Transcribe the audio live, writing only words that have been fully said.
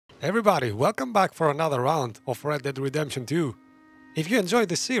Everybody, welcome back for another round of Red Dead Redemption 2. If you enjoyed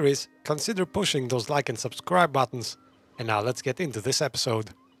this series, consider pushing those like and subscribe buttons. And now let's get into this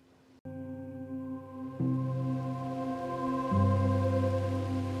episode.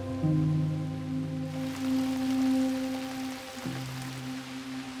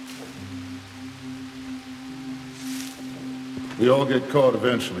 We all get caught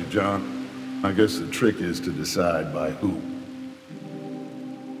eventually, John. I guess the trick is to decide by who.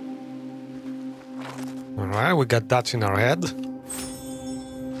 Alright, we got that in our head.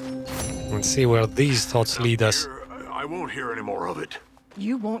 Let's see where these thoughts lead us. I won't hear any more of it.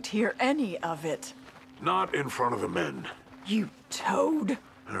 You won't hear any of it. Not in front of the men. You toad.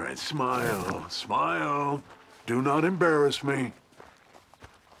 All right, smile, smile. Do not embarrass me.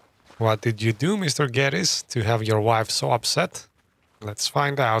 What did you do, Mr. Geddes, to have your wife so upset? Let's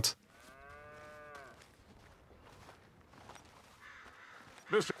find out.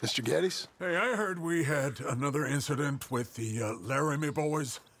 Mr. Geddes? Hey, I heard we had another incident with the Laramie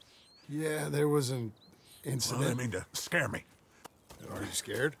boys. Yeah, there was an incident. Well, I mean to scare me. Are you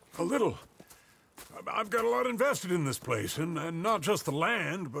scared? A little. I've got a lot invested in this place, and not just the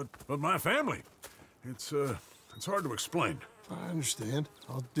land, but my family. It's hard to explain. I understand.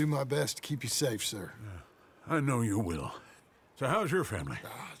 I'll do my best to keep you safe, sir. Yeah, I know you will. So how's your family?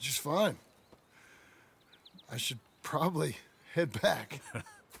 Just fine. I should probably head back.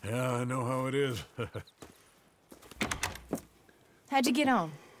 Yeah, I know how it is. How'd you get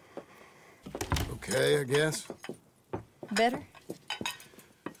on? Okay, I guess. Better?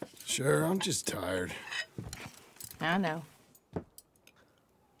 Sure, I'm just tired. I know.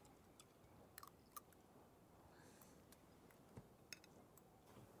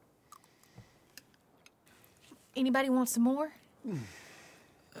 Anybody want some more?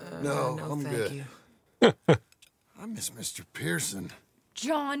 No, no, I'm thank good. you. I miss Mr. Pearson.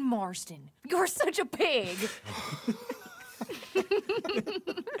 John Marston, you're such a pig.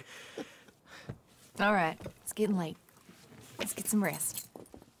 All right, it's getting late. Let's get some rest.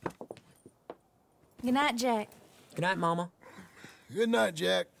 Good night, Jack. Good night, Mama. Good night,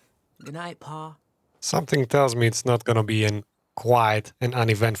 Jack. Good night, Pa. Something tells me it's not gonna be a quiet and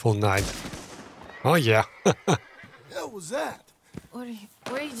uneventful night. Oh yeah. What the hell was that? What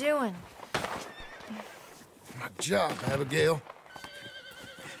are you doing? My job, Abigail.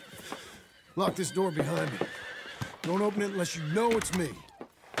 Lock this door behind me. Don't open it unless you know it's me.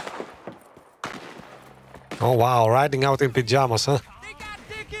 Oh wow, riding out in pajamas, huh? They got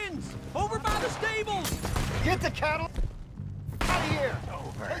Dickens! Over by the stables! Get the cattle out of here!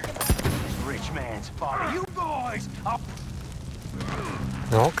 Over. This rich man's father. You boys!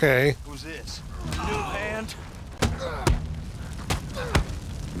 Okay. Who's this? New hand?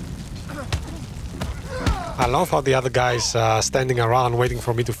 I love how the other guy's standing around waiting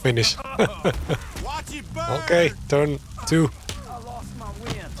for me to finish. Watch it burn! Okay, turn 2. I lost my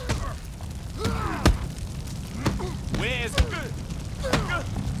wind. Where's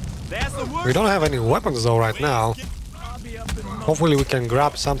That's the worst. We don't have any weapons though right now. I'll be up in Hopefully we can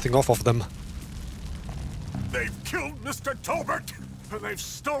grab something off of them. They've killed Mr. Tolbert, and they've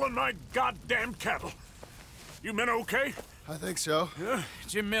stolen my goddamn cattle. You men okay? I think so. Yeah?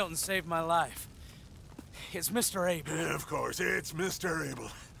 Jim Milton saved my life. It's Mr. Abel. Yeah, of course, it's Mr. Abel.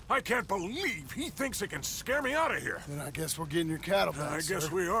 I can't believe he thinks he can scare me out of here. Then I guess we're getting your cattle back, I guess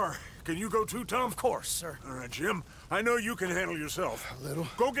sir. we are. Can you go too, Tom? Of course, sir. All right, Jim. I know you can handle yourself. A little.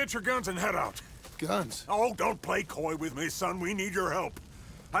 Go get your guns and head out. Guns. Oh, don't play coy with me, son. We need your help.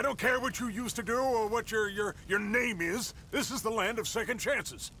 I don't care what you used to do or what your name is. This is the land of second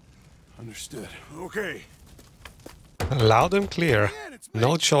chances. Understood. Okay. Loud and clear.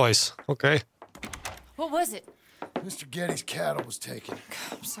 No choice. Okay. What was it? Mr. Geddes' cattle was taken.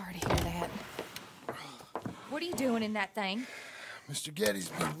 I'm sorry to hear that. What are you doing in that thing? Mr. Geddes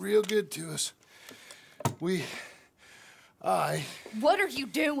been real good to us. What are you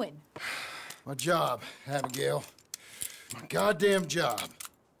doing? My job, Abigail. My goddamn job.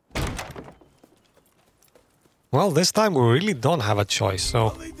 Well, this time we really don't have a choice, so...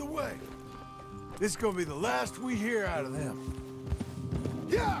 I'll lead the way. This is gonna be the last we hear out of them.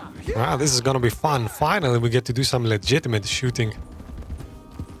 Yeah! Wow, this is gonna be fun. Finally, we get to do some legitimate shooting.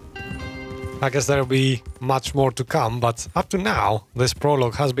 I guess there'll be much more to come, but up to now, this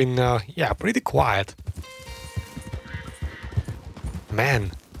prologue has been, yeah, pretty quiet.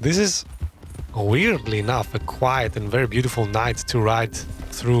 Man, this is, weirdly enough, a quiet and very beautiful night to ride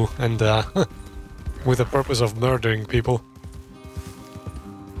through and, with the purpose of murdering people.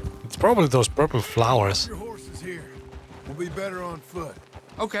 It's probably those purple flowers. Your horse is here. We'll be better on foot.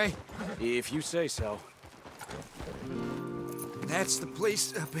 Okay, if you say so. That's the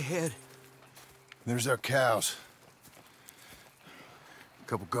place up ahead. There's our cows. A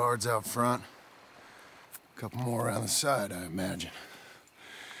couple guards out front. A couple more around the side, I imagine.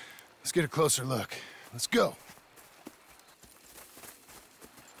 Let's get a closer look. Let's go.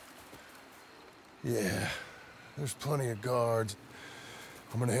 Yeah, there's plenty of guards.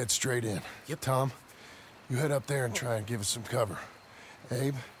 I'm gonna head straight in. Yep. Tom, you head up there and try and give us some cover.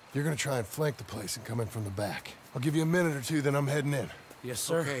 Abe, you're gonna try and flank the place and come in from the back. I'll give you a minute or two, then I'm heading in. Yes,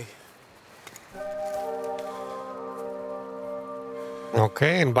 sir. Okay.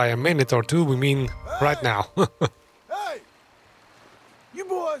 Okay, and by a minute or two, we mean right now. Hey! You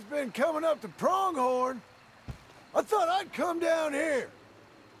boys been coming up to Pronghorn. I thought I'd come down here.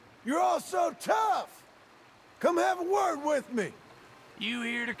 You're all so tough. Come have a word with me. You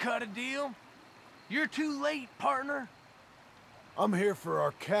here to cut a deal? You're too late, partner. I'm here for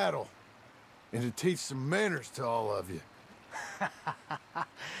our cattle. And to teach some manners to all of you.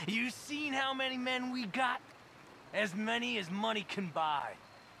 You seen how many men we got? As many as money can buy.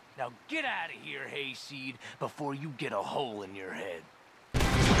 Now get out of here, Hayseed, before you get a hole in your head.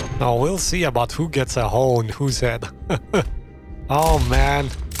 Now we'll see about who gets a hole in whose head. Oh man,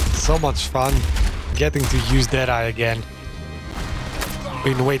 so much fun getting to use Deadeye again.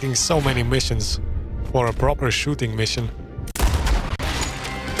 Been waiting so many missions for a proper shooting mission.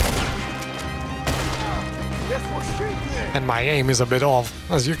 And my aim is a bit off,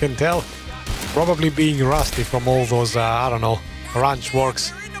 as you can tell. Probably being rusty from all those, I don't know, ranch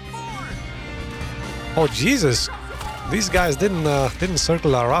works. Oh Jesus! These guys didn't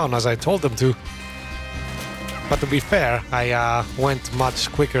circle around as I told them to. But to be fair, I went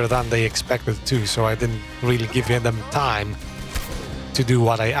much quicker than they expected to, so I didn't really give them time to do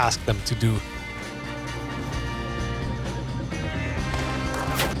what I asked them to do.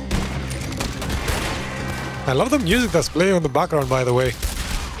 I love the music that's playing in the background, by the way.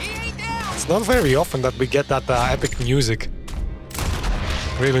 It's not very often that we get that epic music.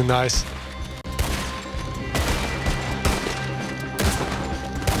 Really nice.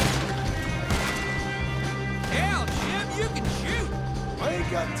 Hell, Jim, you can shoot. I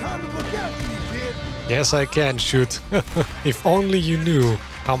ain't got time to look out for you, kid. Yes, I can shoot. If only you knew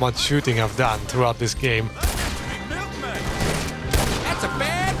how much shooting I've done throughout this game. That's a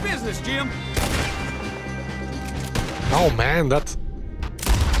bad business, Jim. Oh man, that...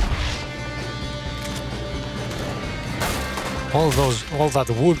 all that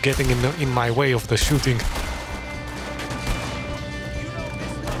wood getting in my way of the shooting.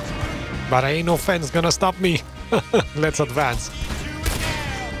 But ain't no fence gonna stop me. Let's advance.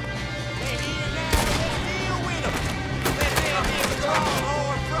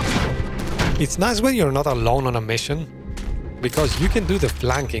 It's nice when you're not alone on a mission, because you can do the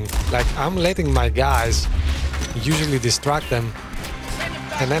flanking. Like, I'm letting my guys usually distract them,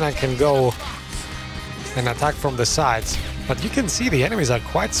 and then I can go and attack from the sides. But you can see the enemies are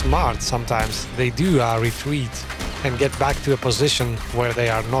quite smart sometimes. They do retreat and get back to a position where they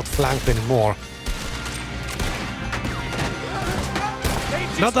are not flanked anymore.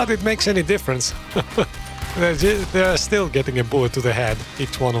 Not that it makes any difference. They're still getting a bullet to the head,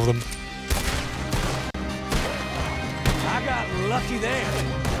 each one of them. I got lucky there.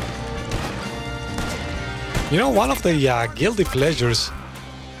 You know, one of the guilty pleasures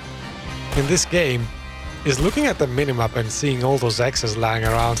in this game is looking at the minimap and seeing all those X's lying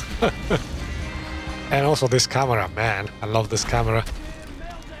around. And also this camera, man, I love this camera.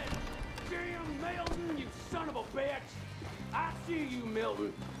 Milton, you son of a bitch! I see you,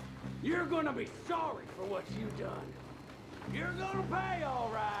 Milton. You're gonna be sorry for what you've done. You're gonna pay,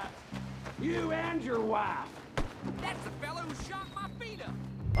 all right. You and your wife. That's the fellow who shot my feet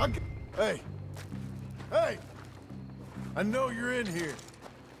up. Hey! Hey! I know you're in here.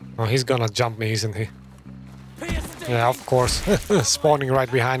 Oh, he's gonna jump me, isn't he? Yeah, of course. Spawning right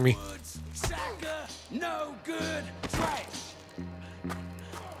behind me. No good trash.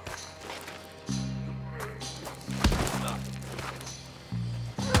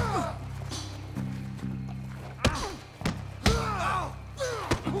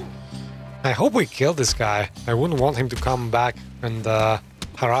 I hope we kill this guy. I wouldn't want him to come back and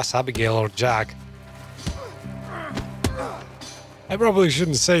harass Abigail or Jack. I probably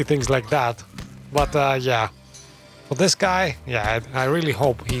shouldn't say things like that, but yeah. For this guy, yeah, I really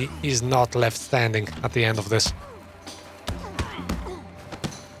hope he is not left standing at the end of this.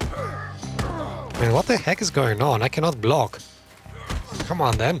 Man, what the heck is going on? I cannot block. Come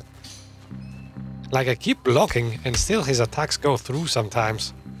on then. Like, I keep blocking and still his attacks go through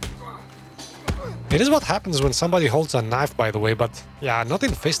sometimes. It is what happens when somebody holds a knife, by the way, but yeah, not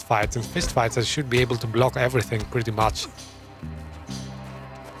in fistfights. In fistfights I should be able to block everything pretty much.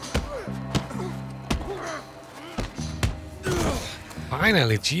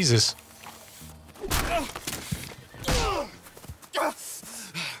 Finally, Jesus.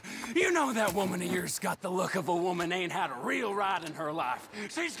 You know that woman of yours got the look of a woman ain't had a real ride in her life.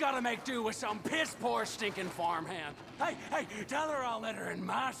 She's gotta make do with some piss-poor stinking farmhand. Hey, tell her I'll let her in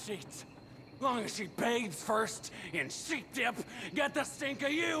my sheets. Long as she bathes first in sheep dip, get the stink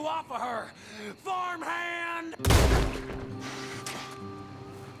of you off of her. Farmhand!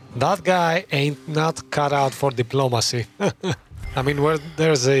 That guy ain't not cut out for diplomacy. I mean, where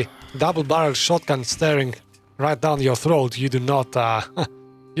there's a double-barrel shotgun staring right down your throat, you do not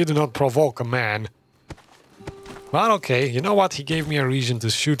provoke a man. But okay, you know what? He gave me a reason to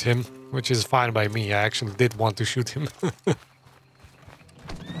shoot him, which is fine by me. I actually did want to shoot him.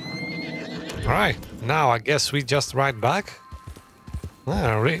 Alright, now I guess we just ride back.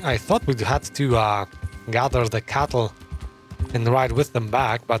 I thought we had to gather the cattle and ride with them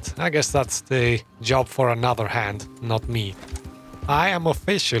back, but I guess that's the job for another hand, not me. I am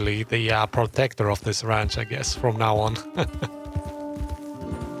officially the protector of this ranch, I guess, from now on.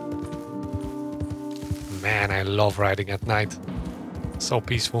 Man, I love riding at night. So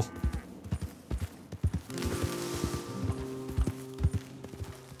peaceful.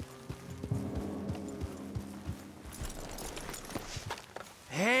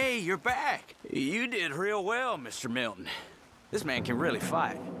 Hey, you're back. You did real well, Mr. Milton. This man can really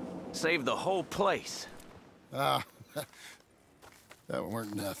fight. Saved the whole place. Ah, that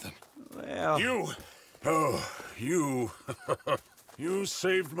weren't nothing. Well... You you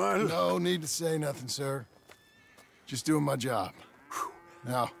saved my life. No need to say nothing, sir. Just doing my job.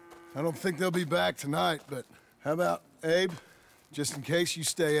 Now, I don't think they'll be back tonight, but how about Abe? Just in case you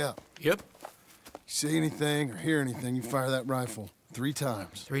stay up. Yep. See anything or hear anything, you fire that rifle 3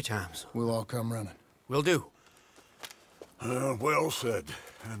 times. 3 times. We'll all come running. Will do. Well said.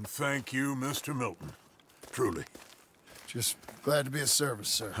 And thank you, Mr. Milton. Truly. Just glad to be of service,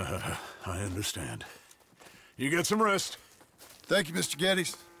 sir. I understand. You get some rest. Thank you, Mr.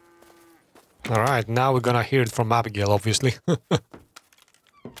 Geddes. Alright, now we're gonna hear it from Abigail, obviously.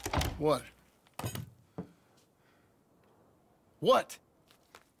 What? What?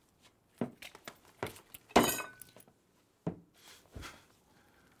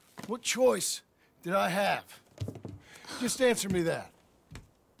 What choice did I have? Just answer me that.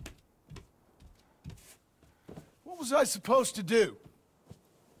 What was I supposed to do?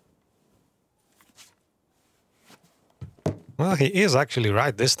 Well, he is actually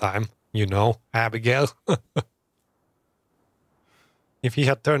right this time, you know, Abigail. If he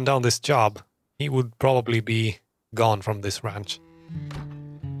had turned down this job, he would probably be gone from this ranch.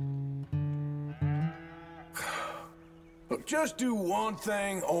 Look, just do one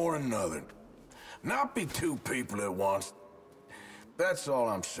thing or another. Not be 2 people at once. That's all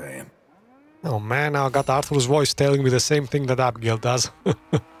I'm saying. Oh man, now I got Arthur's voice telling me the same thing that Abigail does.